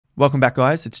Welcome back,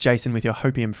 guys. It's Jason with your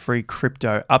Hopium-Free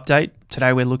crypto update.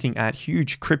 Today we're looking at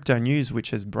huge crypto news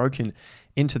which has broken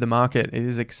into the market. It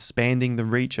is expanding the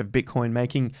reach of Bitcoin,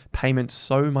 making payments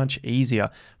so much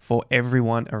easier for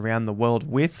everyone around the world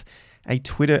with a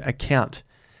Twitter account.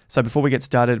 So before we get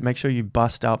started, make sure you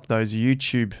bust up those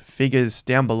YouTube figures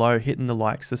down below, hitting the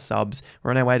likes, the subs.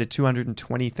 We're on our way to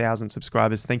 220,000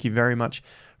 subscribers. Thank you very much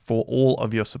for all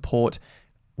of your support.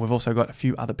 We've also got a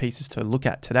few other pieces to look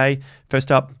at today.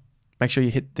 First up, make sure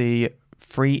you hit the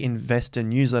free investor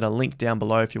newsletter link down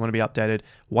below if you want to be updated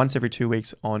once every 2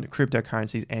 weeks on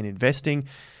cryptocurrencies and investing.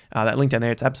 That link down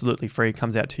there, it's absolutely free. It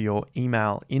comes out to your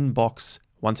email inbox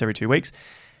once every 2 weeks.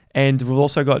 And we've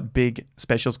also got big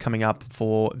specials coming up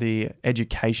for the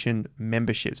education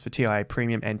memberships for TIA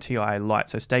Premium and TIA Lite.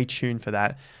 So stay tuned for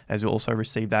that, as you'll also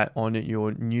receive that on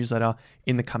your newsletter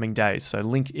in the coming days. So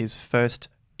link is first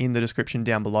in the description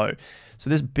down below. So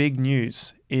this big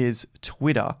news is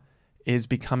Twitter is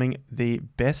becoming the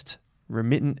best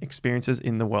remittance experiences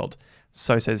in the world.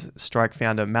 So says Strike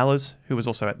founder Mallers, who was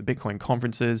also at the Bitcoin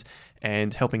conferences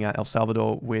and helping out El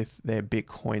Salvador with their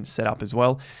Bitcoin setup as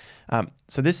well.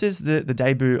 So this is the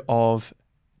debut of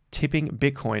tipping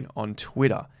Bitcoin on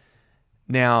Twitter.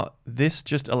 Now, this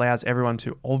just allows everyone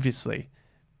to obviously,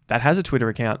 that has a Twitter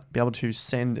account, be able to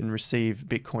send and receive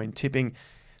Bitcoin tipping.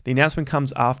 The announcement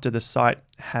comes after the site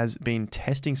has been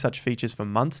testing such features for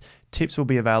months. Tips will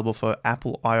be available for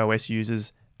Apple iOS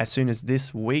users as soon as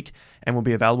this week and will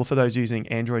be available for those using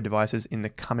Android devices in the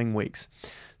coming weeks.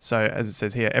 So as it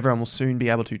says here, everyone will soon be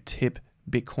able to tip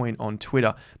Bitcoin on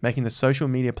Twitter, making the social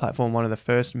media platform one of the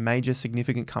first major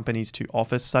significant companies to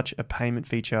offer such a payment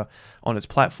feature on its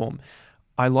platform.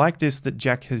 I like this that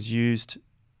Jack has used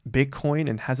Bitcoin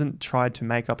and hasn't tried to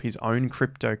make up his own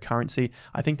cryptocurrency.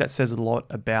 I think that says a lot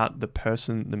about the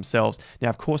person themselves. Now,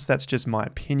 of course, that's just my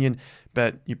opinion,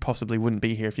 but you possibly wouldn't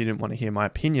be here if you didn't want to hear my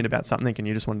opinion about something and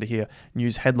you just wanted to hear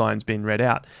news headlines being read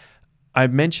out. I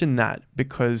mentioned that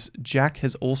because Jack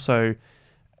has also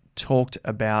talked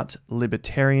about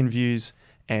libertarian views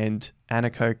and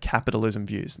anarcho-capitalism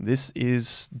views. This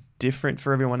is different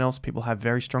for everyone else. People have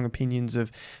very strong opinions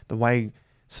of the way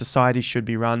society should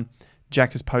be run.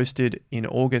 Jack has posted in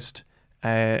August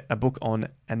a book on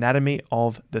anatomy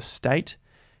of the state.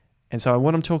 And so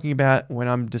what I'm talking about when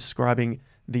I'm describing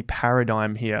the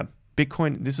paradigm here,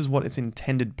 Bitcoin, this is what its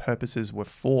intended purposes were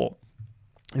for.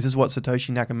 This is what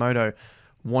Satoshi Nakamoto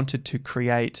wanted to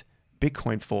create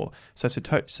Bitcoin for. So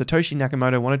Satoshi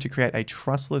Nakamoto wanted to create a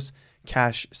trustless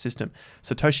cash system.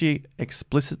 Satoshi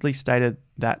explicitly stated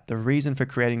that the reason for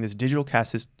creating this digital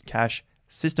cash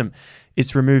system is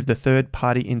to remove the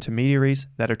third-party intermediaries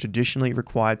that are traditionally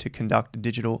required to conduct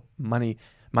digital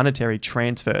monetary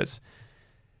transfers.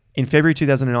 In February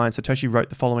 2009, Satoshi wrote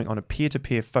the following on a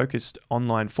peer-to-peer focused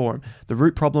online forum. The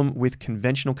root problem with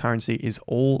conventional currency is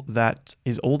all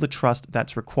the trust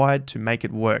that's required to make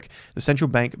it work. The central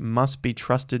bank must be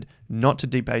trusted not to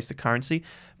debase the currency,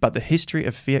 but the history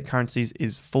of fiat currencies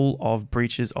is full of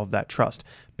breaches of that trust.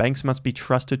 Banks must be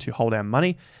trusted to hold our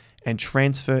money and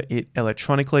transfer it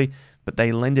electronically, but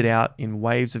they lend it out in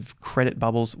waves of credit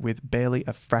bubbles with barely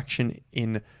a fraction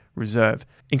in reserve.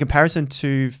 In comparison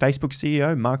to Facebook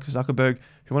CEO Mark Zuckerberg,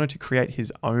 who wanted to create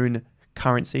his own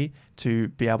currency to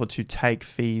be able to take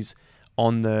fees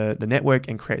on the network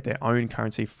and create their own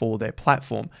currency for their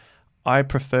platform. I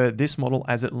prefer this model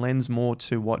as it lends more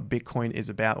to what Bitcoin is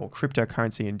about, or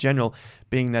cryptocurrency in general,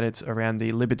 being that it's around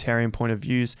the libertarian point of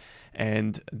views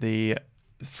and the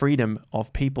freedom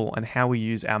of people and how we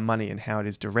use our money and how it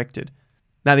is directed.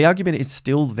 Now, the argument is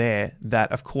still there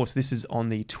that, of course, this is on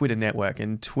the Twitter network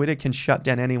and Twitter can shut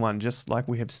down anyone, just like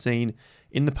we have seen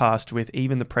in the past with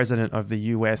even the president of the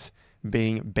US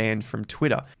being banned from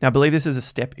Twitter. Now, I believe this is a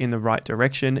step in the right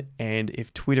direction, and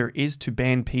if Twitter is to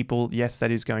ban people, yes,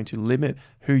 that is going to limit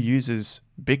who uses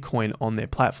Bitcoin on their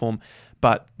platform,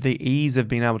 but the ease of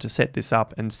being able to set this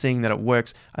up and seeing that it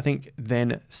works, I think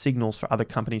then signals for other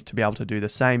companies to be able to do the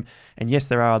same. And yes,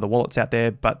 there are other wallets out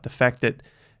there, but the fact that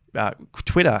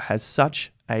Twitter has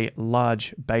such a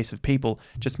large base of people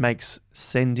just makes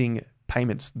sending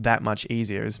payments that much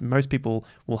easier, as most people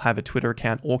will have a Twitter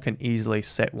account or can easily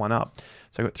set one up.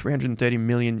 So I've got 330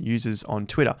 million users on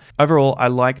Twitter. Overall, I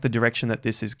like the direction that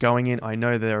this is going in. I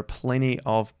know there are plenty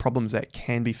of problems that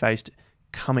can be faced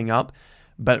coming up,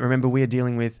 but remember, we are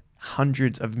dealing with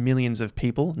hundreds of millions of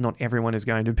people. Not everyone is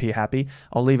going to be happy.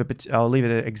 I'll leave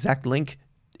an exact link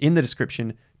in the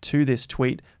description to this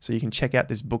tweet so you can check out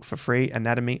this book for free,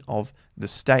 Anatomy of the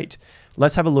State.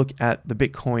 Let's have a look at the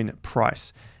Bitcoin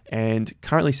price. And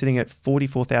currently sitting at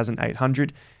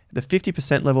 44,800. The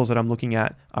 50% levels that I'm looking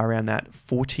at are around that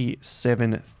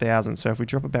 47,000. So if we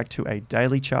drop it back to a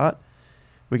daily chart,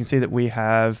 we can see that we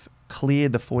have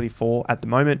cleared the 44 at the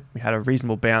moment. We had a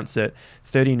reasonable bounce at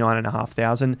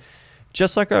 39,500.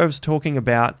 Just like I was talking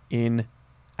about in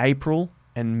April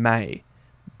and May,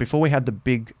 before we had the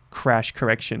big crash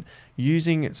correction,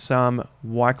 using some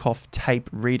Wyckoff tape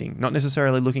reading, not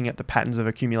necessarily looking at the patterns of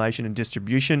accumulation and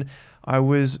distribution, I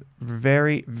was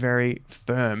very, very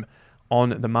firm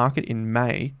on the market in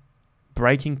May,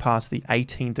 breaking past the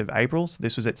 18th of April. So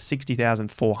this was at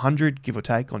 60,400, give or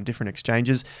take, on different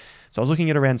exchanges. So I was looking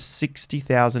at around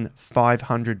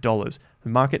 $60,500. The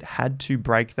market had to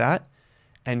break that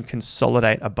and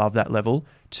consolidate above that level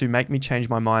to make me change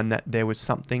my mind that there was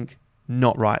something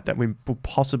not right, that we will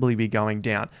possibly be going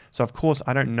down. So of course,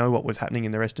 I don't know what was happening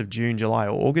in the rest of June, July,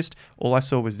 or August. All I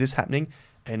saw was this happening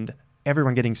and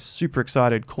everyone getting super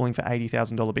excited, calling for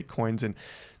 $80,000 Bitcoins, and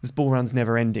this bull run's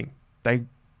never ending. They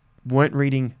weren't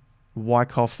reading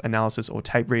Wyckoff analysis or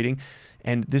tape reading.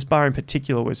 And this bar in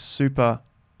particular was super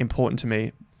important to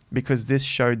me because this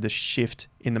showed the shift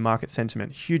in the market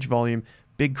sentiment. Huge volume,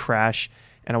 big crash,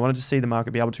 and I wanted to see the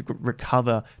market be able to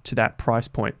recover to that price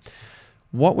point.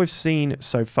 What we've seen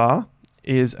so far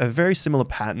is a very similar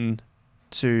pattern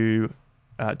to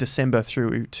December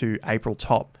through to April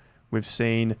top. We've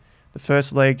seen the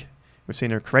first leg, we've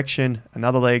seen a correction,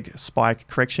 another leg, spike,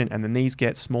 correction, and then these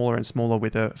get smaller and smaller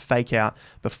with a fake out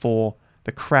before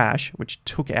the crash, which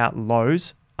took out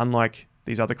lows, unlike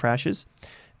these other crashes,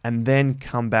 and then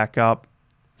come back up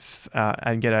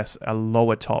and get us a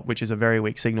lower top, which is a very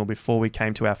weak signal before we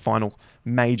came to our final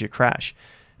major crash.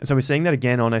 And so we're seeing that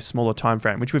again on a smaller time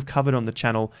frame, which we've covered on the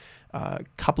channel a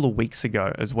couple of weeks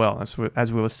ago as well,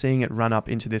 as we were seeing it run up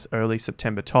into this early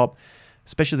September top,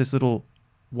 especially this little,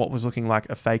 what was looking like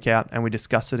a fake out, and we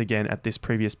discussed it again at this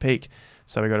previous peak.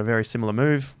 So we got a very similar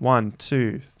move, 1,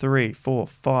 2, 3, 4,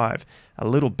 5, a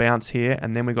little bounce here,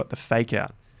 and then we got the fake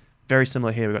out. Very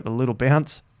similar here, we got the little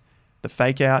bounce, the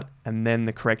fake out, and then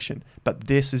the correction. But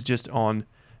this is just on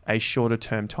a shorter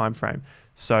term time frame.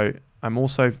 So I'm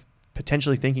also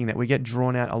potentially thinking that we get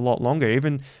drawn out a lot longer,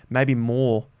 even maybe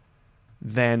more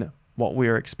than what we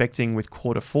were expecting with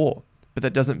Q4. But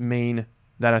that doesn't mean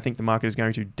that I think the market is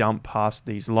going to dump past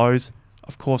these lows.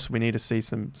 Of course, we need to see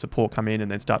some support come in and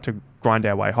then start to grind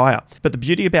our way higher. But the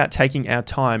beauty about taking our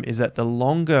time is that the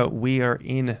longer we are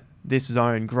in this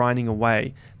zone grinding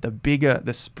away, the bigger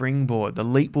the springboard, the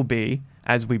leap will be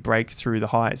as we break through the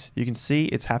highs. You can see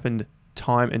it's happened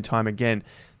time and time again.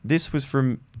 This was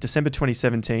from December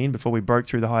 2017 before we broke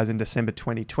through the highs in December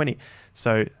 2020.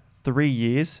 So 3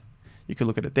 years, you could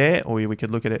look at it there, or we could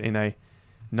look at it in a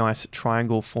nice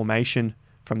triangle formation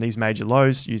from these major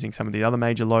lows using some of the other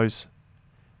major lows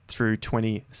through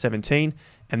 2017.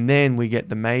 And then we get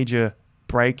the major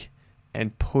break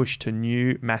and push to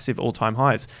new massive all-time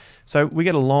highs. So we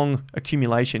get a long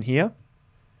accumulation here.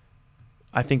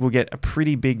 I think we'll get a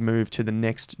pretty big move to the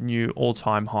next new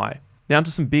all-time high. Now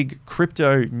to some big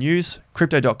crypto news.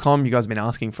 Crypto.com, you guys have been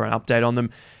asking for an update on them.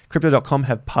 Crypto.com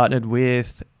have partnered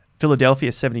with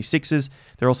Philadelphia 76ers.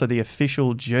 They're also the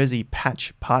official jersey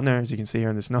patch partner, as you can see here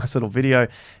in this nice little video.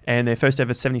 And their first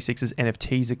ever 76ers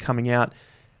NFTs are coming out.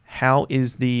 How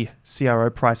is the CRO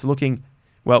price looking?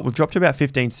 Well, we've dropped to about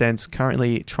 15 cents,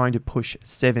 currently trying to push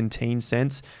 17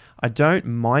 cents. I don't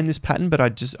mind this pattern, but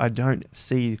I don't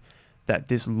see that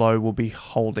this low will be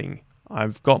holding.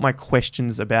 I've got my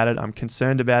questions about it. I'm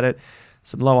concerned about it.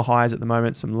 Some lower highs at the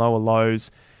moment, some lower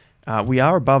lows. We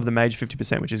are above the major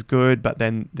 50%, which is good, but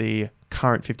then the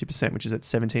current 50%, which is at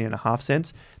 17.5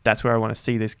 cents, that's where I want to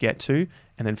see this get to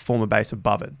and then form a base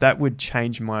above it. That would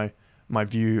change my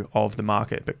view of the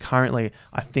market. But currently,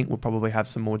 I think we'll probably have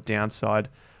some more downside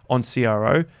on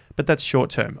CRO, but that's short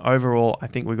term. Overall, I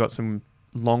think we've got some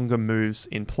longer moves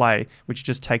in play, which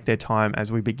just take their time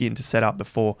as we begin to set up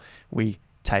before we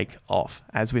take off,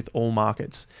 as with all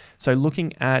markets. So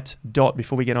looking at DOT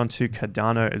before we get on to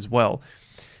Cardano as well.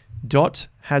 DOT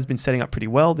has been setting up pretty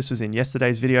well. This was in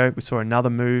yesterday's video. We saw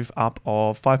another move up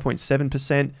of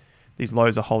 5.7%. These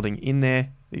lows are holding in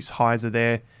there. These highs are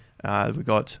there. We've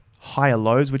got higher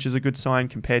lows, which is a good sign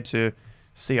compared to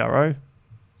CRO.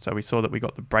 So we saw that we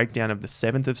got the breakdown of the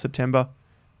 7th of September.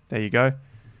 There you go.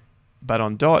 But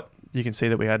on DOT, you can see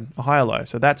that we had a higher low.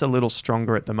 So that's a little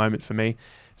stronger at the moment for me.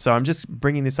 So I'm just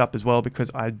bringing this up as well because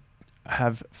I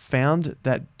have found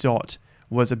that DOT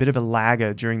was a bit of a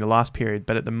lagger during the last period,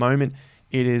 but at the moment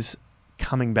it is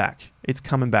coming back. It's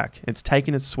coming back. It's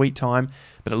taken its sweet time,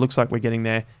 but it looks like we're getting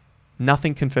there.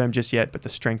 Nothing confirmed just yet, but the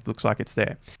strength looks like it's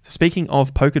there. So speaking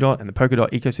of Polkadot and the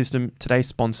Polkadot ecosystem, today's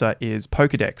sponsor is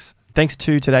Polkadex. Thanks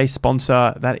to today's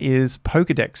sponsor, that is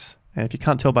Polkadex. And if you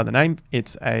can't tell by the name,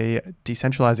 it's a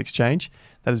decentralized exchange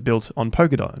that is built on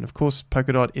Polkadot. And of course,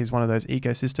 Polkadot is one of those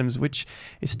ecosystems which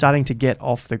is starting to get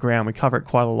off the ground. We cover it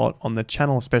quite a lot on the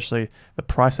channel, especially the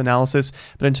price analysis.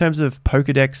 But in terms of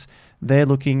Polkadex, they're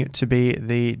looking to be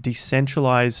the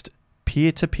decentralized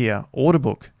peer-to-peer order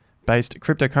book based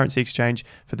cryptocurrency exchange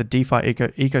for the DeFi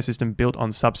ecosystem built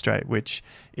on Substrate, which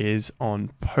is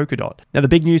on Polkadot. Now, the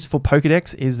big news for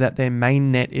Polkadex is that their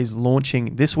mainnet is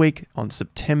launching this week on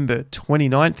September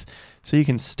 29th. So you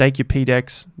can stake your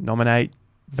PDEX, nominate,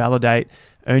 validate,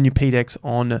 earn your PDEX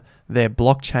on their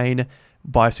blockchain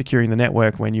by securing the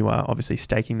network when you are obviously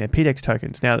staking their PDEX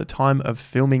tokens. Now, at the time of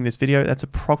filming this video, that's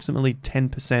approximately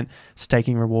 10%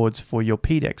 staking rewards for your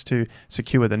PDEX to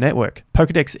secure the network.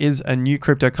 Polkadex is a new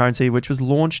cryptocurrency which was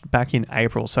launched back in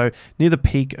April, so near the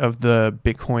peak of the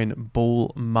Bitcoin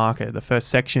bull market, the first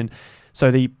section. So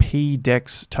the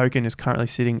PDEX token is currently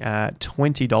sitting at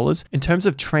 $20. In terms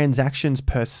of transactions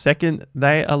per second,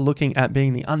 they are looking at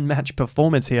being the unmatched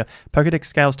performance here. Polkadex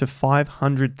scales to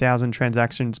 500,000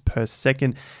 transactions per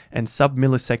second and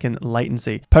sub-millisecond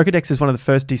latency. Polkadex is one of the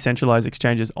first decentralized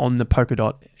exchanges on the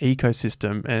Polkadot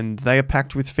ecosystem, and they are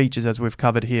packed with features as we've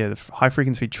covered here. The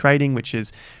high-frequency trading, which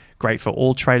is great for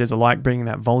all traders alike, bringing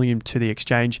that volume to the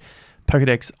exchange.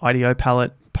 Polkadex IDO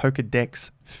palette,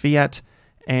 Polkadex fiat,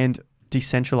 and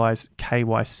decentralized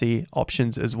KYC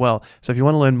options as well. So if you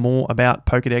want to learn more about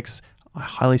Polkadex, I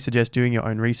highly suggest doing your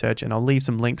own research, and I'll leave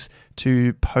some links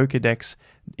to Polkadex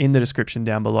in the description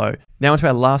down below. Now onto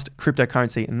our last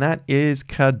cryptocurrency, and that is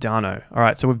Cardano. All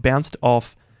right, so we've bounced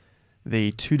off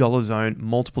the $2 zone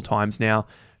multiple times now,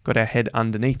 got our head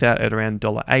underneath that at around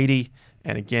 $1.80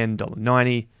 and again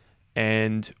 $1.90,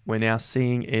 and we're now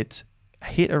seeing it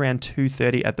hit around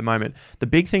 $2.30 at the moment. The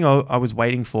big thing I was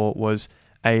waiting for was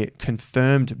a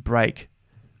confirmed break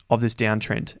of this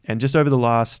downtrend. And just over the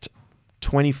last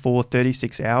 24,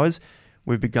 36 hours,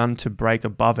 we've begun to break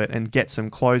above it and get some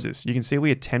closes. You can see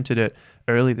we attempted it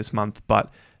early this month,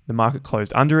 but the market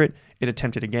closed under it. It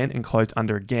attempted again and closed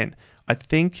under again. I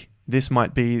think this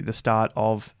might be the start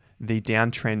of the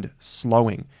downtrend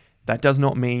slowing. That does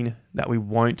not mean that we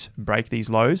won't break these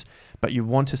lows, but you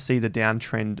want to see the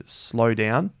downtrend slow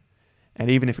down. And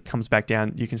even if it comes back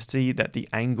down, you can see that the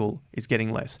angle is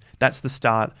getting less. That's the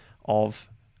start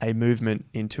of a movement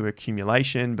into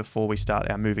accumulation before we start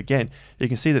our move again. You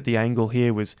can see that the angle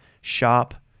here was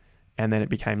sharp, and then it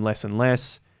became less and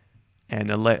less, and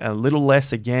a little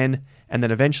less again, and then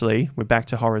eventually we're back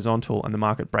to horizontal and the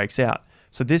market breaks out.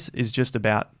 So this is just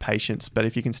about patience, but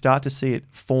if you can start to see it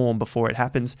form before it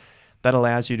happens, that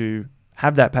allows you to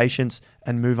have that patience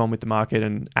and move on with the market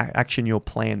and action your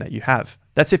plan that you have.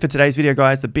 That's it for today's video,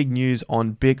 guys. The big news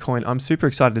on Bitcoin. I'm super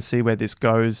excited to see where this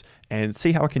goes and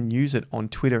see how I can use it on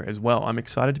Twitter as well. I'm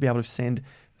excited to be able to send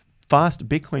fast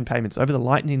Bitcoin payments over the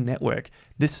Lightning Network.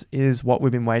 This is what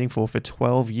we've been waiting for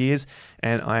 12 years,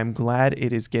 and I'm glad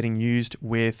it is getting used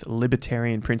with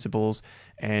libertarian principles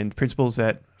and principles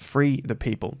that free the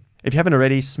people. If you haven't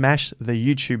already, smash the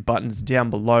YouTube buttons down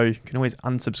below. You can always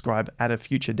unsubscribe at a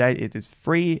future date. It is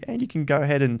free, and you can go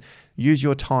ahead and use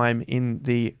your time in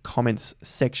the comments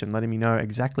section, letting me know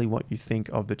exactly what you think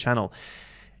of the channel.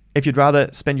 If you'd rather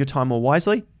spend your time more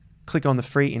wisely, click on the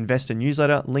free investor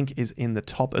newsletter. Link is in the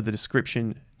top of the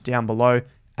description down below.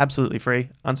 Absolutely free.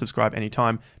 Unsubscribe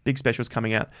anytime. Big specials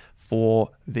coming out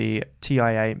for the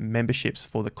TIA memberships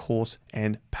for the course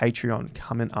and Patreon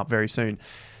coming up very soon.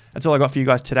 That's all I got for you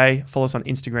guys today. Follow us on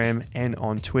Instagram and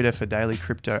on Twitter for daily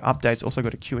crypto updates. Also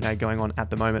got a Q&A going on at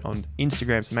the moment on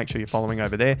Instagram, so make sure you're following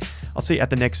over there. I'll see you at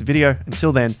the next video.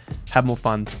 Until then, have more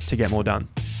fun to get more done.